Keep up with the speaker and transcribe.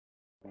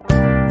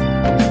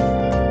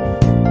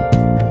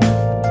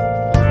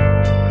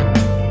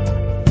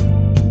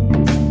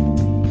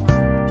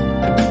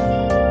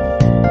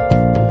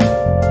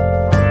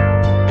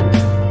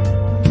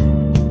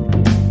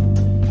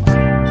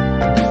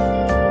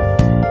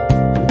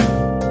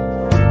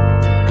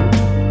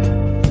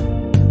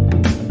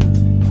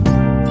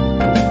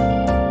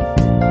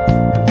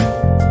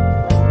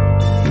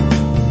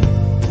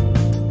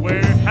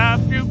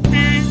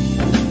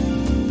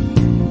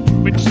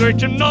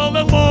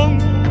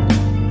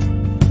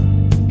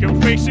Come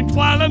facing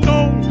while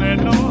alone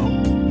and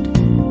on,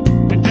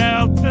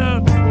 without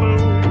the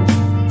clue,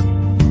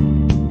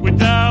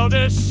 without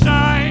a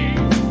sign,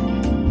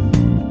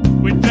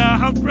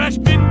 without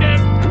grasping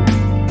them.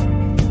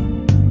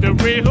 The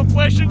real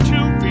question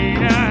to be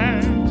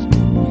asked: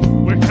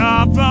 where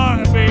have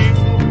I been?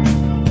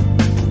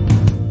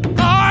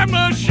 I'm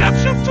a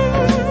shapeshifter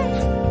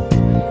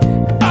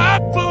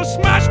at post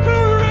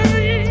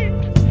masquerade,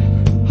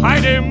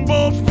 hiding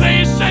both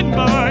face and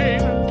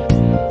mind,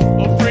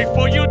 all free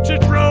for you to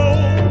draw.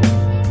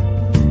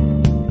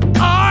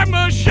 I'm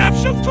a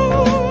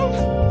shapeshifter.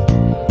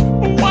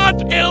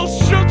 What else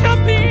should I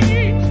be?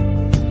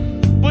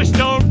 Please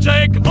don't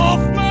take off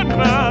my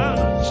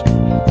mask,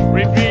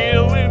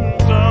 revealing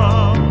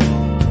dawn.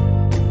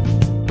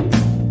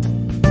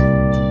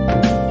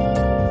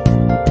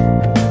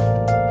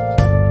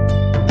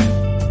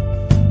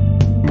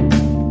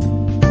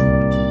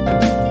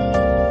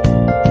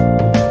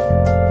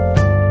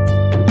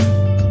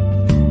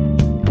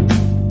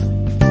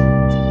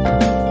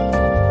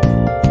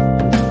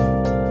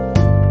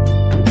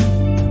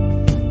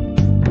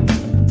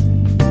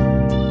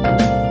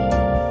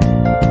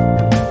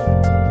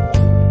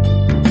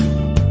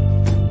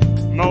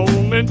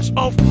 Moments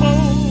of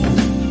hope,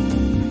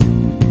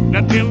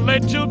 nothing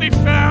left to be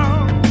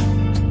found.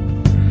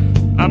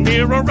 A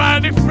mirror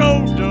right in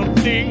front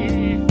of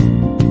me,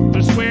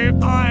 that's where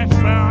I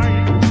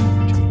find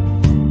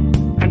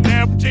an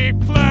empty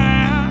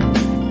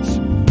place,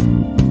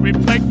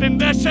 reflecting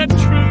the sad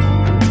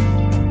truth.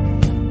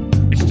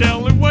 It's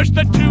telling words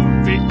that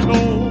to be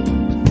told.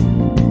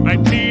 I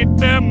need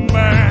the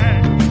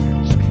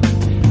mask.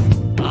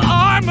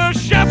 I'm a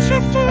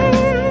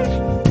shapeshifter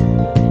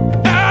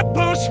at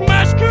post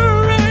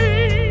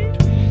masquerade,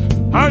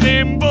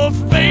 hiding both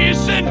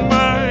face and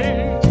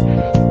mind,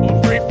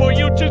 all free for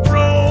you to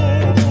draw.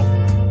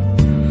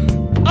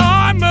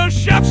 I'm a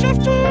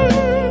shapeshifter,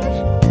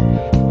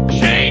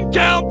 chained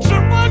down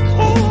to my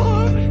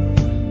core.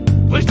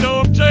 Please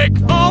don't take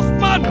off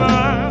my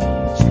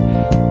mask,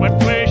 my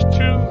place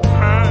to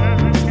hide.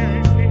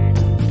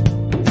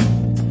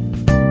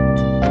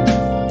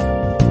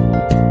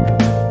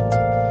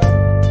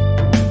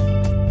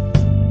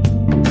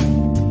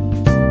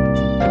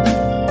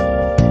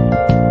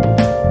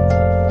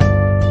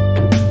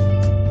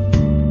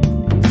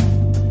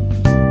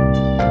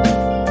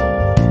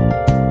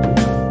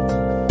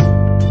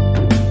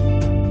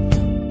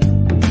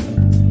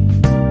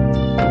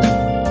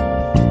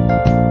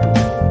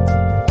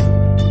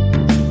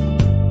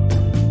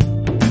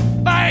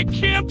 I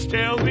can't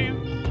tell you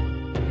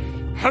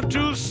how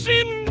to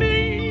see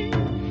me.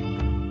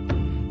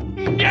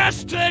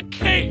 Just a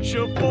cage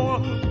of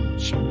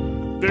bones,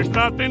 there's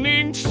nothing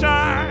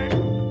inside.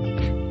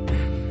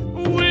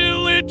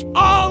 Will it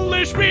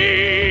always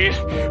be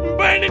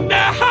burning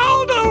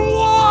down the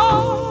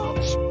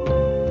walls?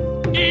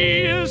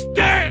 Is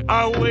there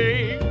a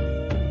way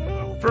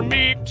for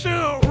me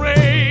to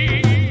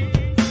raise?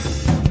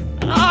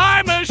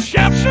 I'm a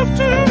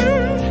shapeshifter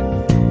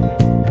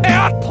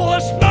at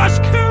post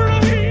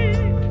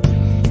masquerade,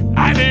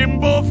 and in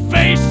both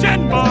face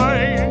and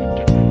mind,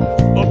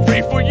 I'll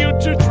pray for you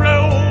to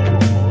draw.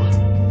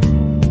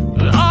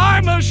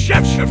 I'm a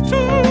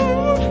shapeshifter,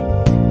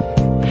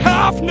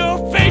 have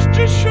no face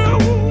to show.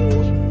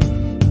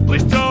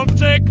 Please don't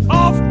take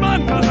off my